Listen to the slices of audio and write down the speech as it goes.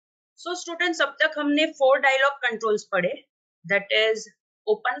So students, अब तक हमने 4 डायलॉग कंट्रोल्स पढ़े, that is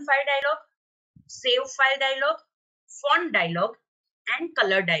open file dialog, save file dialog, font dialogue and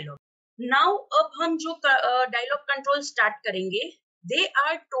colour dialogue. Now अब हम जो डायलॉग कंट्रोल स्टार्ट करेंगे, they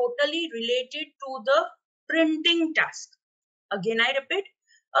are totally related to the printing task. Again I repeat,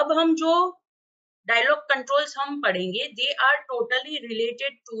 अब हम जो डायलॉग कंट्रोल्स हम पढ़ेंगे, they are totally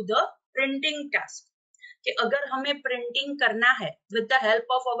related to the printing task. कि अगर हमें प्रिंटिंग करना है with the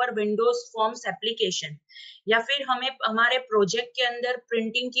help of our Windows forms application, या फिर हमें हमारे प्रोजेक्ट के अंदर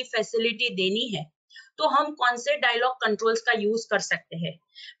प्रिंटिंग की फैसिलिटी देनी है, तो हम कौन से डायलॉग कंट्रोल्स का यूज कर सकते हैं.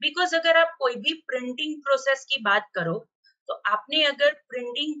 बिकॉज अगर आप कोई भी प्रिंटिंग प्रोसेस की बात करो, तो आपने अगर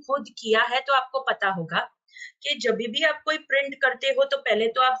प्रिंटिंग खुद किया है तो आपको पता होगा कि जब भी आप कोई प्रिंट करते हो तो पहले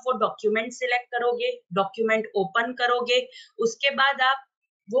तो आप वो डॉक्यूमेंट सिलेक्ट करोगे, डॉक्यूमेंट ओपन करोगे, उसके बाद आप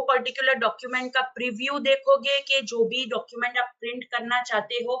वो पर्टिकुलर डॉक्यूमेंट का प्रीव्यू देखोगे कि जो भी डॉक्यूमेंट आप प्रिंट करना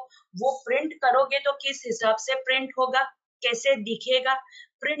चाहते हो वो प्रिंट करोगे तो किस हिसाब से प्रिंट होगा, कैसे दिखेगा,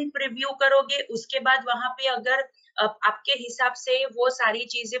 प्रिंट प्रीव्यू करोगे. उसके बाद वहां पे अगर आपके हिसाब से वो सारी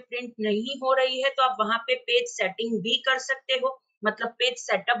चीजें प्रिंट नहीं हो रही है तो आप वहां पे पेज सेटिंग भी कर सकते हो, मतलब पेज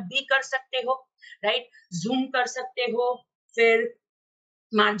सेटअप भी कर सकते हो, राइट. जूम कर सकते हो, फिर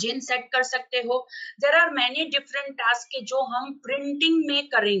मार्जिन सेट कर सकते हो. There are many different task जो हम प्रिंटिंग में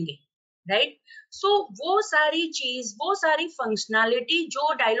करेंगे, राइट. सो वो सारी चीज, वो सारी फंक्शनैलिटी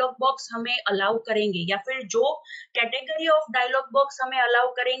जो डायलॉग बॉक्स हमें अलाउ करेंगे, या फिर जो कैटेगरी ऑफ डायलॉग बॉक्स हमें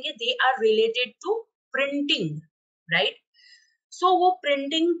अलाउ करेंगे, they are related to printing, right. सो वो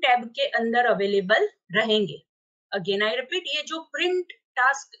प्रिंटिंग टैब के अंदर अवेलेबल रहेंगे. अगेन आई रिपीट, ये जो प्रिंट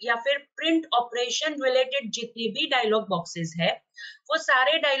टास्क या फिर प्रिंट ऑपरेशन रिलेटेड जितने भी डायलॉग बॉक्सेस है, वो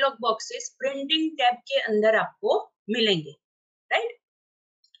सारे डायलॉग बॉक्सेस प्रिंटिंग टैब के अंदर आपको मिलेंगे, right.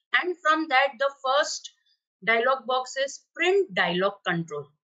 And from that the first dialog box is print dialog control.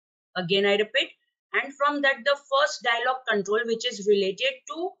 Again I repeat, and from that the first dialog control which is related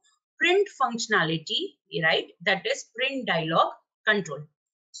to print functionality, right, that is print dialog control.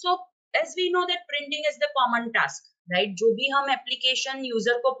 So as we know that printing is the common task, right. जो भी हम application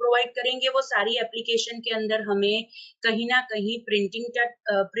user को provide करेंगे वो सारी application के अंदर हमें कहीं ना कहीं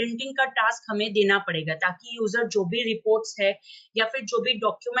प्रिंटिंग का टास्क हमें देना पड़ेगा, ताकि यूजर जो भी रिपोर्ट्स है या फिर जो भी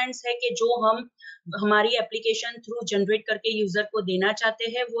डॉक्यूमेंट्स है कि जो हम हमारी एप्लीकेशन थ्रू जनरेट करके यूजर को देना चाहते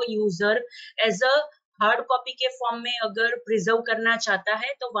हैं, वो user as a hard copy के फॉर्म में अगर प्रिजर्व करना चाहता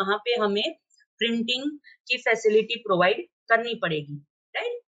है तो वहां पे हमें प्रिंटिंग की फैसिलिटी प्रोवाइड करनी पड़ेगी,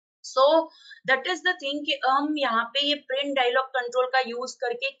 right. So that is the thing कि हम यहाँ पे ये प्रिंट डायलॉग कंट्रोल का यूज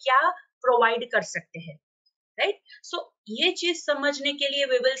करके क्या प्रोवाइड कर सकते हैं, राइट. सो ये चीज समझने के लिए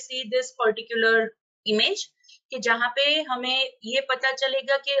we will see this particular image, कि जहाँ पे हमें ये पता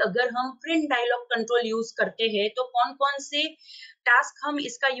चलेगा कि अगर हम प्रिंट डायलॉग कंट्रोल यूज करते हैं तो कौन कौन से टास्क हम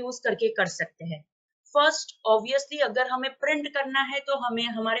इसका यूज करके कर सकते हैं. फर्स्ट, ऑब्वियसली अगर हमें प्रिंट करना है तो हमें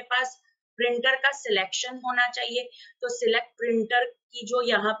हमारे पास प्रिंटर का सिलेक्शन होना चाहिए. तो सिलेक्ट प्रिंटर की जो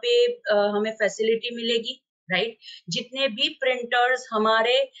यहाँ पे हमें फैसिलिटी मिलेगी, राइट. जितने भी प्रिंटर्स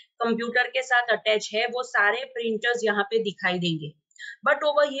हमारे कंप्यूटर के साथ अटैच है वो सारे प्रिंटर्स यहाँ पे दिखाई देंगे. But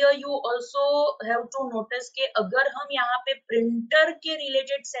over here you also have to notice कि अगर हम यहाँ पे प्रिंटर के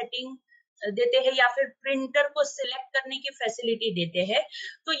रिलेटेड सेटिंग देते हैं या फिर प्रिंटर को सिलेक्ट करने की फैसिलिटी देते हैं,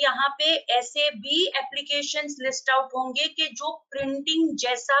 तो यहाँ पे ऐसे भी एप्लीकेशंस लिस्ट आउट होंगे कि जो प्रिंटिंग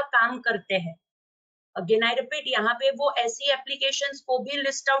जैसा काम करते हैं. अगेन आई रिपीट, यहाँ पे वो ऐसी एप्लीकेशंस को भी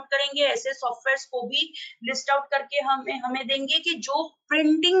लिस्ट आउट करेंगे, ऐसे सॉफ्टवेयर्स को भी लिस्ट आउट करके हमें देंगे कि जो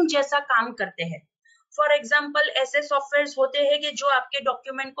प्रिंटिंग जैसा काम करते हैं. फॉर एग्जाम्पल, ऐसे सॉफ्टवेयर्स होते हैं कि जो आपके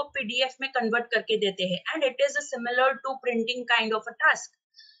डॉक्यूमेंट को पीडीएफ में कन्वर्ट करके देते हैं, and it is similar to printing kind of a task.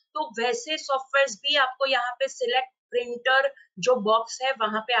 तो वैसे सॉफ्टवेयर्स भी आपको यहाँ पे सिलेक्ट प्रिंटर जो बॉक्स है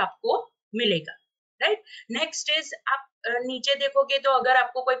वहां पे आपको मिलेगा, राइट. नेक्स्ट इज, आप नीचे देखोगे तो अगर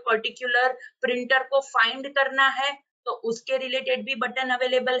आपको कोई पर्टिकुलर प्रिंटर को फाइंड करना है तो उसके रिलेटेड भी बटन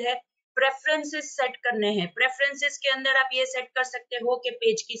अवेलेबल है. प्रेफरेंसेस सेट करने हैं, प्रेफरेंसेस के अंदर आप ये सेट कर सकते हो कि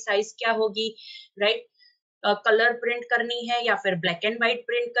पेज की साइज क्या होगी, राइट. कलर प्रिंट करनी है या फिर ब्लैक एंड व्हाइट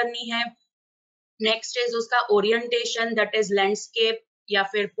प्रिंट करनी है. नेक्स्ट इज उसका ओरिएंटेशन, दैट इज लैंडस्केप या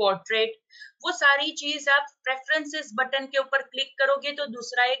फिर पोर्ट्रेट. वो सारी चीज आप प्रेफरेंसेस बटन के ऊपर क्लिक करोगे तो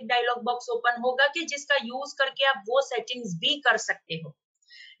दूसरा एक डायलॉग बॉक्स ओपन होगा कि जिसका यूज करके आप वो सेटिंग्स भी कर सकते हो.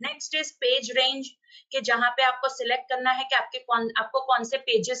 नेक्स्ट इज पेज रेंज, कि जहां पे आपको सिलेक्ट करना है कि आपको कौन से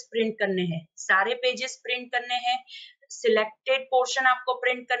पेजेस प्रिंट करने हैं. सारे पेजेस प्रिंट करने हैं, सिलेक्टेड पोर्शन आपको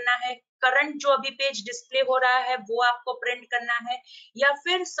प्रिंट करना है, करंट जो अभी पेज डिस्प्ले हो रहा है वो आपको प्रिंट करना है, या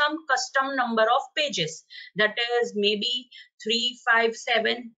फिर सम custom number of pages, that is may be 3, 5,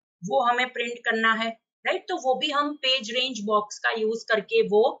 7, वो हमें प्रिंट करना है, राइट. तो वो भी हम पेज रेंज बॉक्स का यूज करके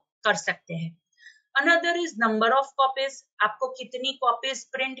वो कर सकते हैं। Another is number of copies, आपको कितनी कॉपीज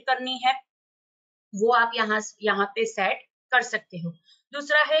प्रिंट करनी है वो आप यहाँ पे सेट कर सकते हो।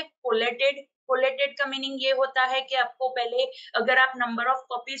 दूसरा है कोलेटेड। कोलेटेड का मीनिंग ये होता है कि आपको पहले अगर आप नंबर ऑफ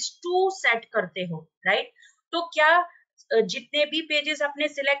कॉपीज 2 सेट करते हो, राइट, तो क्या जितने भी पेजेस आपने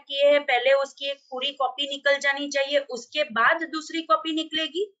सिलेक्ट किए हैं पहले उसकी एक पूरी कॉपी निकल जानी चाहिए, उसके बाद दूसरी कॉपी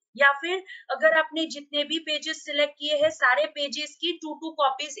निकलेगी, या फिर अगर आपने जितने भी पेजेस सिलेक्ट किए हैं सारे पेजेस की 2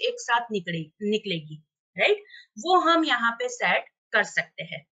 कॉपीज एक साथ निकलेगी, राइट, वो हम यहाँ पे सेट कर सकते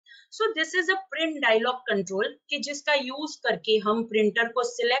हैं। So this is a print dialogue control कि जिसका यूज करके हम प्रिंटर को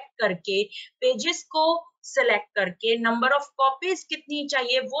सिलेक्ट करके पेजेस को सिलेक्ट करके नंबर ऑफ कॉपीज कितनी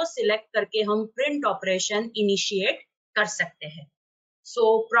चाहिए वो सिलेक्ट करके हम प्रिंट ऑपरेशन इनिशिएट कर सकते हैं।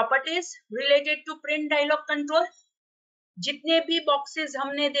 सो properties related to print dialogue control, जितने भी बॉक्सेस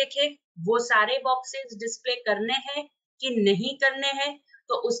हमने देखे वो सारे बॉक्सेस डिस्प्ले करने हैं कि नहीं करने हैं,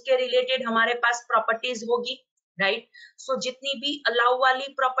 तो उसके रिलेटेड हमारे पास प्रॉपर्टीज होगी, राइट। सो जितनी भी अलाउ वाली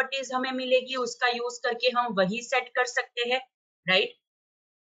प्रॉपर्टीज हमें मिलेगी उसका यूज करके हम वही सेट कर सकते हैं, right.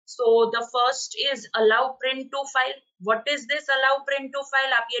 So the first is allow print to file. What is this allow print to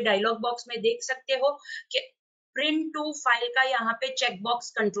file, आप ये डायलॉग बॉक्स में देख सकते हो कि प्रिंट टू फाइल का यहाँ पे चेक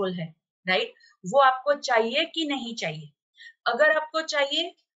बॉक्स कंट्रोल है, राइट, वो आपको चाहिए कि नहीं चाहिए। अगर आपको चाहिए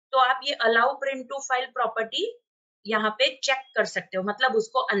तो आप ये allow print to file property यहाँ पे चेक कर सकते हो, मतलब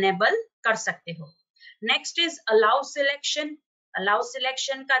उसको अनेबल कर सकते हो। Next is allow selection. Allow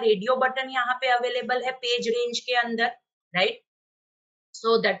selection का रेडियो बटन यहाँ पे अवेलेबल है पेज रेंज के अंदर, right.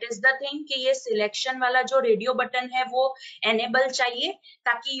 So that is the thing कि ये सिलेक्शन वाला जो रेडियो बटन है वो एनेबल चाहिए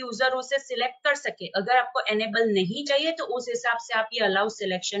ताकि यूजर उसे सिलेक्ट कर सके। अगर आपको एनेबल नहीं चाहिए तो उस हिसाब से आप ये अलाउ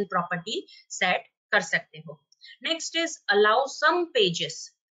सिलेक्शन प्रॉपर्टी सेट कर सकते हो। Next is allow some pages.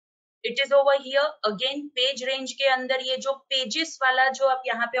 It is over here again page range के अंदर ये जो पेजेस वाला जो आप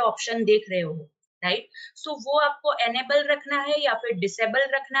यहाँ पे ऑप्शन देख रहे हो, राइट, सो वो आपको एनेबल रखना है या फिर डिसेबल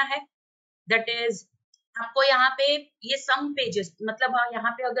रखना है। दैट इज आपको यहाँ पे ये सम पेजेस मतलब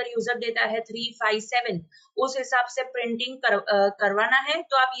यहाँ पे अगर यूजर देता है 3, 5, 7 उस हिसाब से प्रिंटिंग करवाना है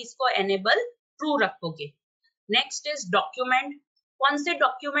तो आप इसको एनेबल ट्रू रखोगे। Next is document. कौन से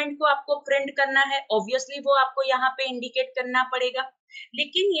डॉक्यूमेंट को आपको प्रिंट करना है, ऑब्वियसली वो आपको यहाँ पे इंडिकेट करना पड़ेगा,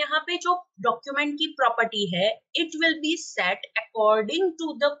 लेकिन यहाँ पे जो डॉक्यूमेंट की प्रॉपर्टी है it will be set according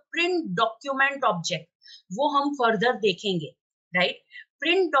to the print document object, वो हम फर्दर देखेंगे, राइट।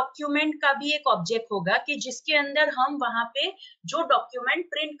 प्रिंट डॉक्यूमेंट का भी एक ऑब्जेक्ट होगा कि जिसके अंदर हम वहां पे जो डॉक्यूमेंट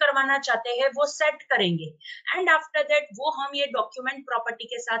प्रिंट करवाना चाहते हैं वो सेट करेंगे एंड आफ्टर दैट वो हम ये डॉक्यूमेंट प्रॉपर्टी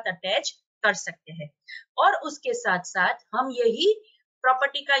के साथ अटैच कर सकते हैं। और उसके साथ साथ हम यही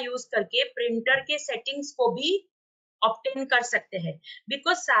प्रॉपर्टी का यूज करके प्रिंटर के सेटिंग्स को भी ऑप्टेन कर सकते हैं,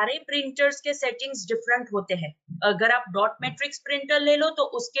 बिकॉज सारे प्रिंटर्स के सेटिंग्स डिफरेंट होते हैं। अगर आप डॉट मैट्रिक्स प्रिंटर ले लो तो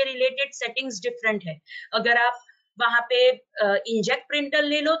उसके रिलेटेड सेटिंग्स डिफरेंट है, अगर आप वहां पे इंजेक्ट प्रिंटर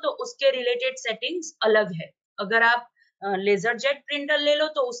ले लो तो उसके रिलेटेड सेटिंग्स अलग है, अगर आप लेजर जेट प्रिंटर ले लो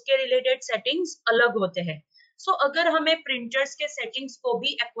तो उसके रिलेटेड सेटिंग्स अलग होते हैं। सो अगर हमें प्रिंटर्स के सेटिंग्स को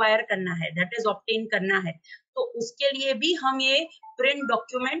भी एक्वायर करना है, दैट इज ऑब्टेन करना है, तो उसके लिए भी हम ये प्रिंट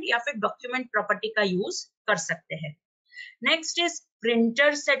डॉक्यूमेंट या फिर डॉक्यूमेंट प्रॉपर्टी का यूज कर सकते हैं। Next is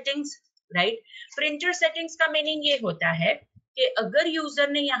printer settings, right. Printer settings का मीनिंग ये होता है कि अगर यूजर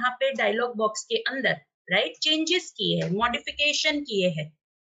ने यहाँ पे डायलॉग बॉक्स के अंदर, राइट, चेंजेस किए हैं, मॉडिफिकेशन किए हैं,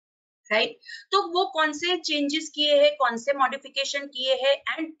 राइट, तो वो कौन से चेंजेस किए हैं, कौन से मॉडिफिकेशन किए हैं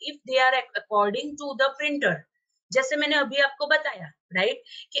and if they are according to the printer, जैसे मैंने अभी आपको बताया, राइट,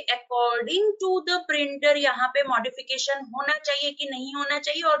 कि अकॉर्डिंग टू द प्रिंटर यहाँ पे मॉडिफिकेशन होना चाहिए कि नहीं होना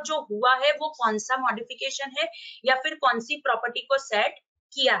चाहिए, और जो हुआ है वो कौन सा मॉडिफिकेशन है या फिर कौन सी प्रॉपर्टी को सेट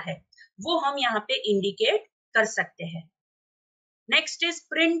किया है, वो हम यहाँ पे इंडिकेट कर सकते हैं। Next is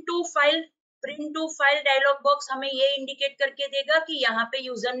print to file. Print to file dialog box हमें ये इंडिकेट करके देगा कि यहाँ पे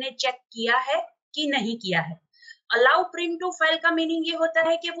यूजर ने चेक किया है कि नहीं किया है। अलाउ प्रिंट टू फाइल का मीनिंग ये होता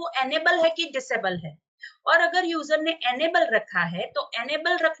है कि वो एनेबल है कि डिसेबल है, और अगर यूजर ने एनेबल रखा है तो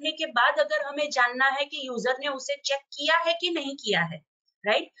एनेबल रखने के बाद अगर हमें जानना है कि यूजर ने उसे चेक किया है कि नहीं किया है,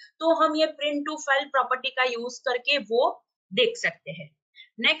 राइट, तो हम ये प्रिंट टू फाइल प्रॉपर्टी का यूज करके वो देख सकते हैं।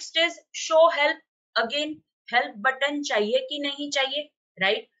 Next is show help. Again help button चाहिए कि नहीं चाहिए,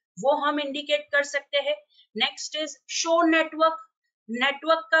 राइट, वो हम इंडिकेट कर सकते हैं। Next is show network.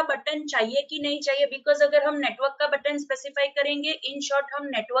 Network का बटन चाहिए कि नहीं चाहिए, बिकॉज अगर हम नेटवर्क का बटन स्पेसिफाई करेंगे, इन शॉर्ट हम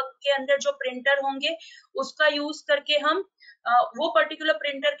नेटवर्क के अंदर जो प्रिंटर होंगे उसका यूज करके हम वो पर्टिकुलर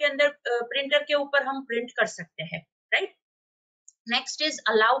प्रिंटर के अंदर प्रिंटर के ऊपर हम प्रिंट कर सकते हैं, right. Next is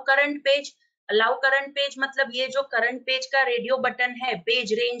allow current page. Allow current page मतलब ये जो करंट पेज का रेडियो बटन है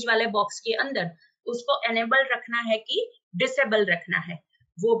पेज रेंज वाले बॉक्स के अंदर, उसको एनेबल रखना है कि डिसेबल रखना है।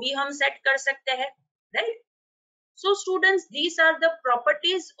 वो भी हम सेट कर सकते हैं, right? So students, these are the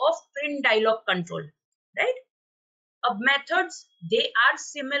properties of print dialog control, right? Methods, they are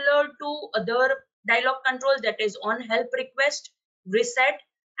similar to other dialog control, that is on help request, reset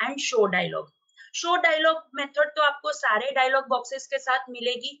and show dialog. Show dialogue method तो आपको सारे dialogue boxes के साथ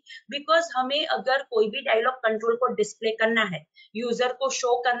मिलेगी, because हमें अगर कोई भी डायलॉग कंट्रोल को डिस्प्ले करना है, यूजर को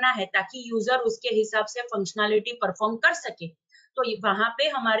शो करना है ताकि यूजर उसके हिसाब से फंक्शनैलिटी परफॉर्म कर सके, तो वहां पे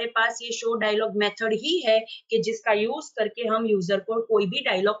हमारे पास ये शो डायलॉग मेथड ही है कि जिसका यूज करके हम यूजर को कोई भी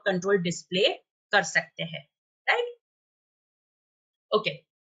डायलॉग कंट्रोल डिस्प्ले कर सकते हैं, right? Okay,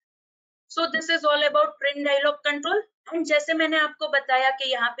 so this is all about print dialogue control. And जैसे मैंने आपको बताया कि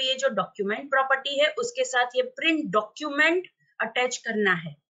यहाँ पे ये जो डॉक्यूमेंट प्रॉपर्टी है उसके साथ ये प्रिंट डॉक्यूमेंट अटैच करना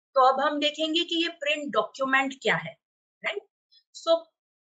है, तो अब हम देखेंगे कि ये प्रिंट डॉक्यूमेंट क्या है, राइट? सो